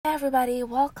Hey everybody,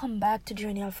 welcome back to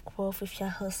Journey of Growth with your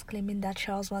host Cleminda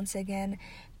Charles once again.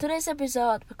 Today's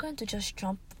episode, we're going to just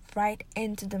jump right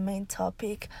into the main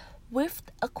topic with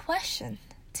a question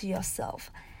to yourself.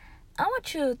 I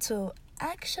want you to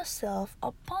ask yourself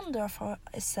or ponder for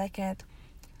a second,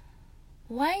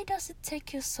 why does it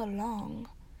take you so long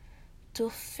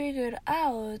to figure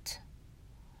out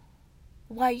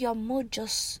why your mood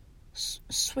just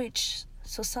switched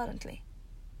so suddenly?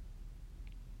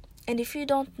 And if you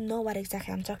don't know what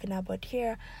exactly I'm talking about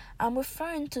here, I'm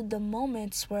referring to the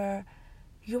moments where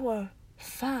you were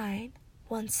fine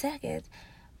 1 second,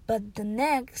 but the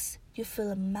next you feel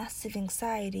a massive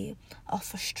anxiety or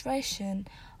frustration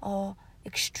or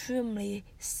extremely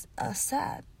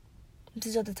sad.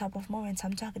 These are the type of moments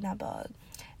I'm talking about.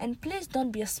 And please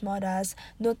don't be a smartass.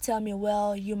 Don't tell me,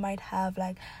 well, you might have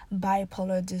like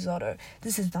bipolar disorder.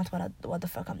 This is not what the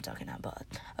fuck I'm talking about.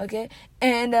 Okay?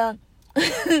 And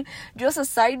just a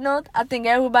side note, I think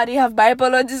everybody have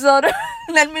bipolar disorder.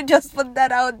 Let me just put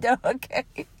that out there, okay?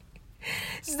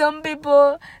 Some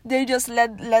people, they just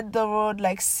let the world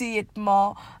like see it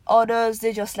more. Others,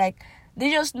 they just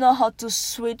know how to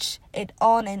switch it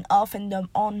on and off in their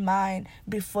own mind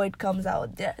before it comes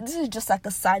out there. This is just like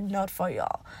a side note for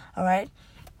y'all, alright?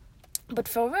 But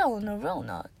for real, on a real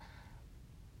note,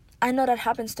 I know that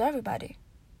happens to everybody.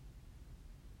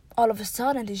 All of a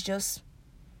sudden, it's just,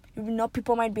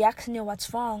 people might be asking you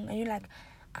what's wrong, and you're like,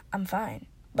 I'm fine.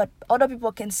 But other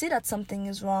people can see that something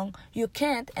is wrong. You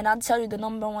can't, and I'll tell you the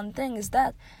number one thing is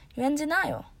that you're in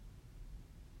denial.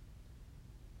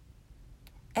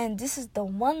 And this is the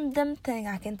one damn thing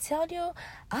I can tell you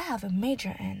I have a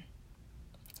major in.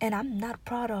 And I'm not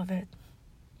proud of it.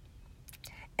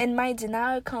 And my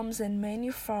denial comes in many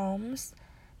forms,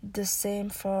 the same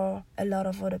for a lot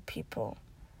of other people.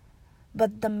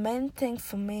 But the main thing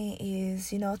for me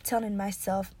is, telling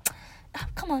myself,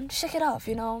 come on, shake it off,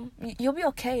 you'll be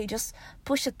okay, just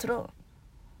push it through.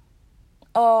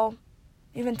 Or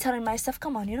even telling myself,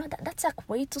 come on, that's like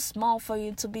way too small for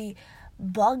you to be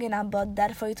bugging about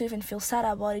that, for you to even feel sad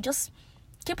about it. Just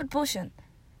keep it pushing.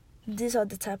 These are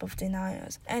the type of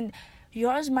denials. And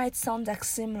yours might sound like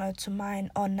similar to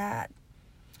mine or not.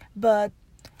 But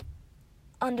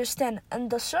understand, on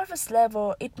the surface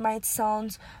level, it might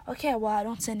sound, okay, well, I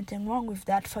don't see anything wrong with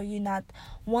that, for you not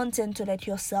wanting to let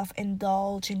yourself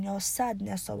indulge in your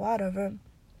sadness or whatever.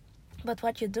 But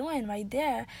what you're doing right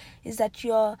there is that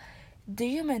you're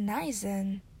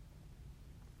dehumanizing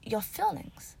your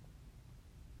feelings.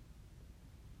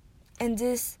 In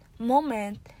this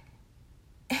moment,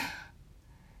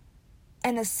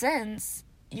 in a sense,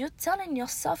 you're telling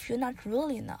yourself you're not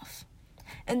really enough.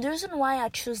 And the reason why I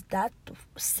choose that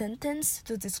sentence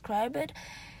to describe it,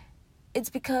 it's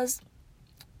because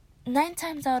 9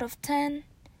 times out of 10,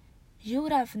 you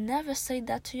would have never said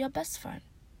that to your best friend.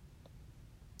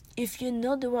 If you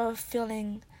know they were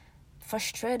feeling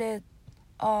frustrated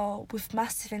or with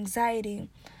massive anxiety,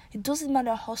 it doesn't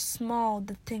matter how small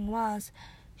the thing was,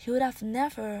 you would have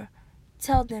never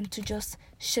tell them to just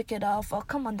shake it off or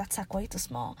come on, that's like way too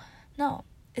small. No,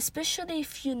 especially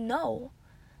if you know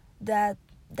that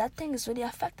thing is really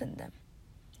affecting them.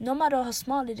 No matter how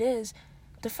small it is,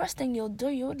 the first thing you'll do,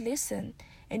 you would listen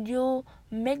and you'll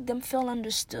make them feel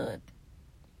understood.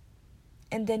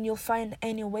 And then you'll find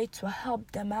any way to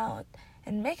help them out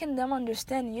and making them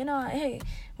understand, hey,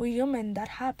 we're human, that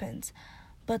happens.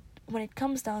 But when it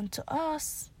comes down to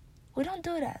us, we don't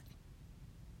do that.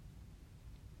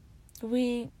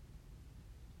 We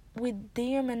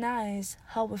dehumanize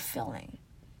how we're feeling.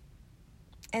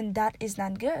 And that is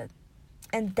not good.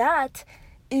 And that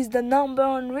is the number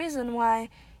one reason why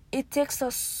it takes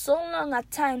us so long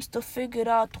at times to figure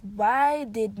out, why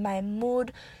did my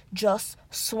mood just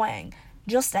swing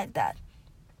just like that?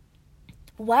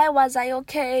 Why was I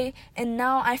okay and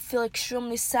now I feel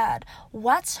extremely sad?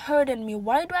 What's hurting me?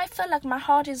 Why do I feel like my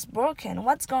heart is broken?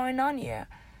 What's going on here?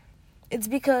 It's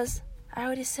because I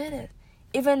already said it.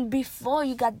 Even before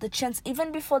you got the chance,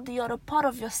 even before the other part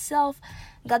of yourself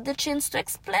got the chance to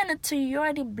explain it to you, you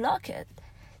already block it.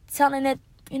 Telling it,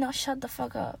 shut the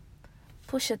fuck up.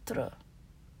 Push it through.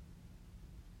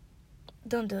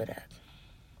 Don't do that.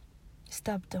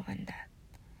 Stop doing that.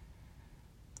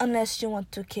 Unless you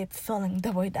want to keep feeling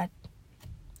the way that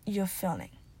you're feeling.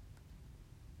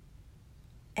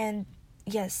 And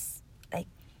yes, like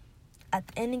at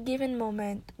any given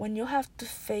moment, when you have to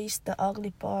face the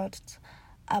ugly parts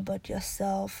about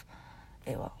yourself,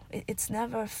 it's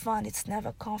never fun, it's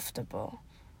never comfortable.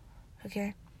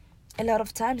 Okay? A lot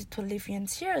of times it will leave you in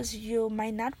tears. You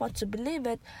might not want to believe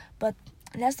it, but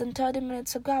less than 30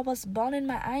 minutes ago, I was bawling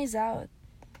my eyes out.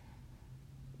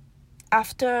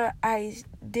 after I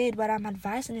did what I'm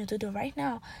advising you to do right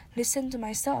now, listen to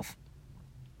myself.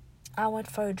 I went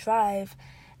for a drive,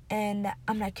 and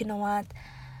I'm like, you know what?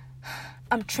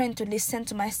 I'm trying to listen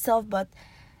to myself, but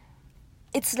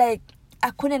it's like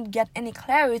I couldn't get any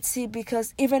clarity,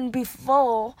 because even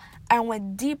before I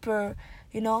went deeper,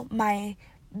 my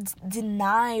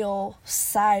denial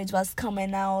side was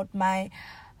coming out, my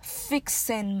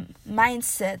fixing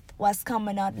mindset was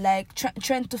coming out, like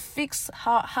trying to fix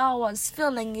how I was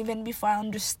feeling even before I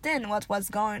understand what was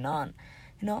going on.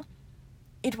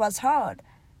 It was hard.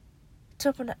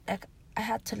 Like, I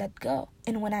had to let go.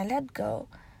 And when I let go,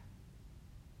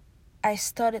 I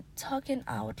started talking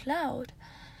out loud,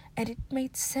 and it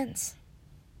made sense.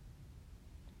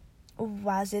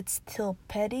 Was it still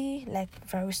petty, like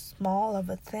very small of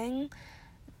a thing?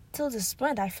 Till this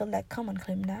point, I feel like, come on,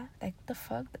 Klimna, like, the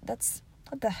fuck, that's,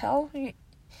 what the hell?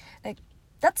 Like,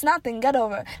 that's nothing, get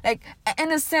over. Like,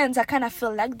 in a sense, I kind of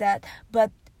feel like that,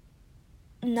 but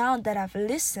now that I've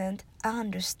listened, I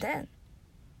understand.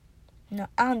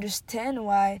 I understand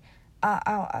why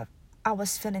I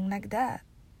was feeling like that.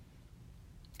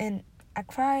 And I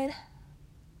cried,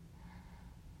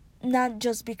 not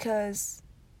just because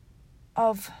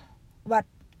of what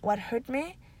hurt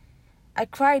me. I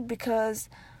cried because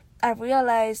I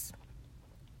realized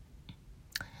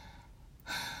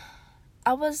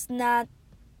I was not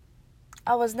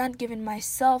giving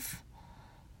myself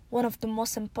one of the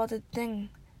most important things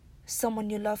someone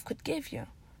you love could give you,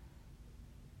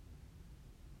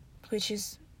 which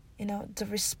is, the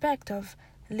respect of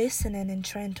listening and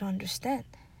trying to understand.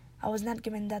 I was not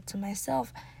giving that to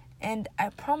myself, and I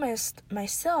promised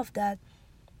myself that,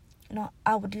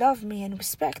 I would love me and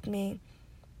respect me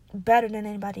better than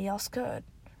anybody else could.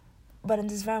 But in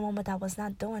this very moment, I was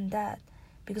not doing that,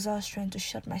 because I was trying to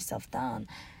shut myself down.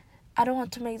 I don't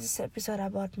want to make this episode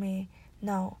about me,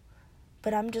 no.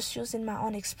 But I'm just using my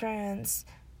own experience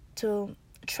to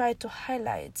try to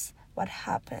highlight what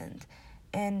happened.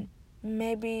 And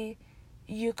maybe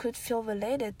you could feel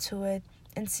related to it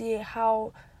and see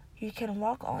how you can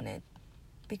work on it.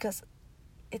 Because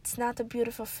it's not a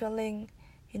beautiful feeling,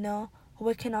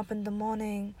 waking up in the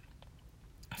morning,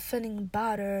 feeling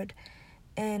battered,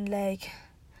 and like,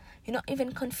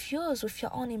 even confused with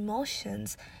your own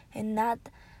emotions, and not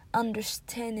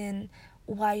understanding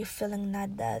why you're feeling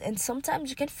like that. And sometimes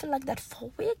you can feel like that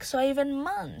for weeks or even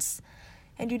months,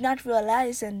 and you're not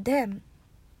realizing them.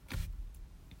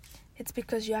 It's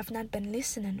because you have not been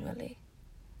listening, really.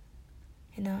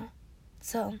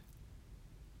 So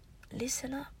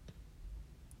listen up.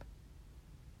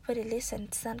 Really listen.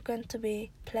 It's not going to be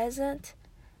pleasant.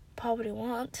 Probably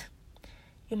won't.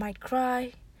 You might cry.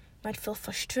 You might feel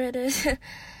frustrated.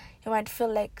 You might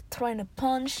feel like throwing a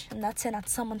punch. I'm not saying at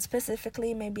someone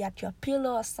specifically, maybe at your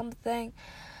pillow or something.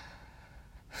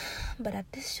 But at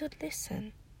least you'd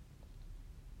listen.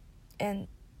 And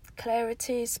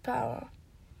clarity is power.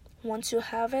 Once you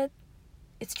have it,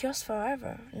 it's yours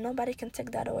forever. Nobody can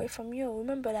take that away from you.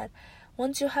 Remember that.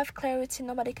 Once you have clarity,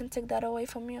 nobody can take that away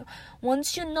from you.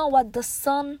 Once you know what the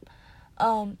sun,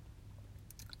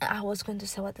 I was going to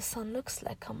say what the sun looks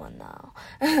like. Come on now.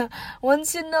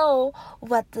 Once you know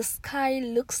what the sky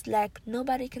looks like,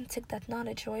 nobody can take that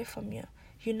knowledge away from you.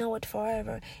 You know it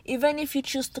forever. Even if you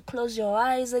choose to close your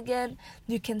eyes again,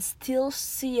 you can still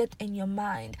see it in your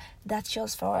mind. That's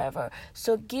yours forever.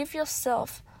 So give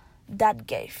yourself that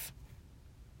gift.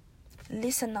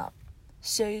 Listen up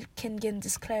so you can gain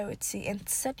this clarity and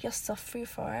set yourself free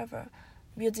forever.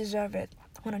 You deserve it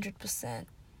 100%.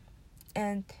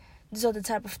 And these are the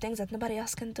type of things that nobody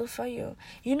else can do for you.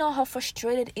 You know how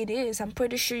frustrated it is. I'm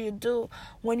pretty sure you do.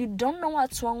 When you don't know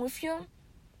what's wrong with you,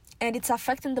 and it's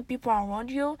affecting the people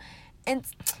around you, and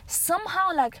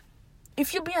somehow, like,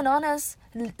 if you're being honest,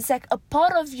 it's like a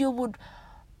part of you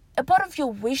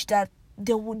wish that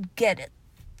they would get it.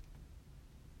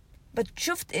 But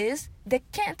truth is, they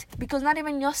can't, because not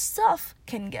even yourself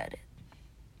can get it.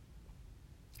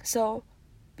 So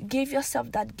give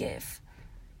yourself that gift.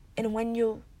 And when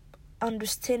you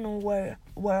understand where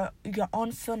your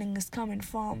own feeling is coming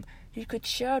from, you could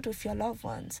share it with your loved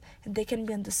ones, and they can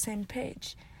be on the same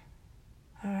page.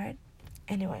 Alright?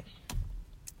 Anyway,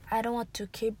 I don't want to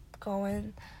keep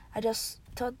going. I just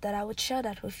thought that I would share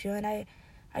that with you, and I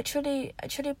truly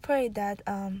pray that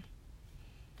I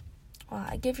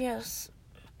give you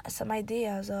some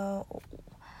ideas.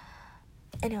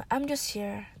 Anyway, I'm just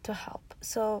here to help.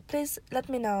 So please let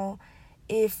me know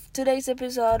if today's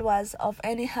episode was of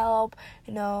any help,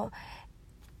 and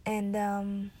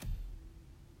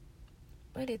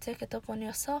really take it upon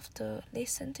yourself to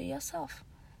listen to yourself.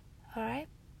 Alright?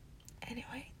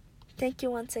 Anyway, Thank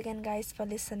you once again, guys, for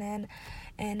listening,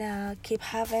 and keep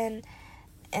having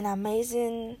an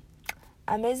amazing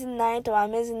night or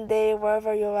amazing day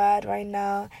wherever you're at right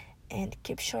now, and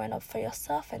keep showing up for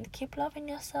yourself and keep loving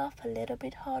yourself a little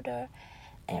bit harder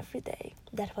every day.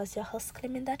 That was your host,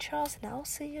 Cleminda Charles, and I'll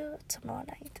see you tomorrow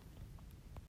night.